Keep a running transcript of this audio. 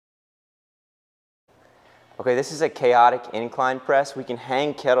Okay, this is a chaotic incline press. We can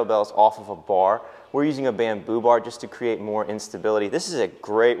hang kettlebells off of a bar. We're using a bamboo bar just to create more instability. This is a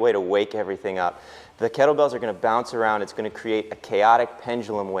great way to wake everything up. The kettlebells are going to bounce around. It's going to create a chaotic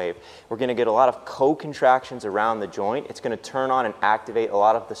pendulum wave. We're going to get a lot of co-contractions around the joint. It's going to turn on and activate a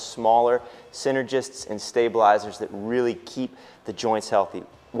lot of the smaller synergists and stabilizers that really keep the joints healthy.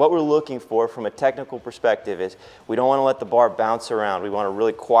 What we're looking for from a technical perspective is we don't want to let the bar bounce around. We want to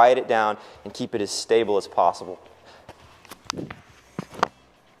really quiet it down and keep it as stable as possible.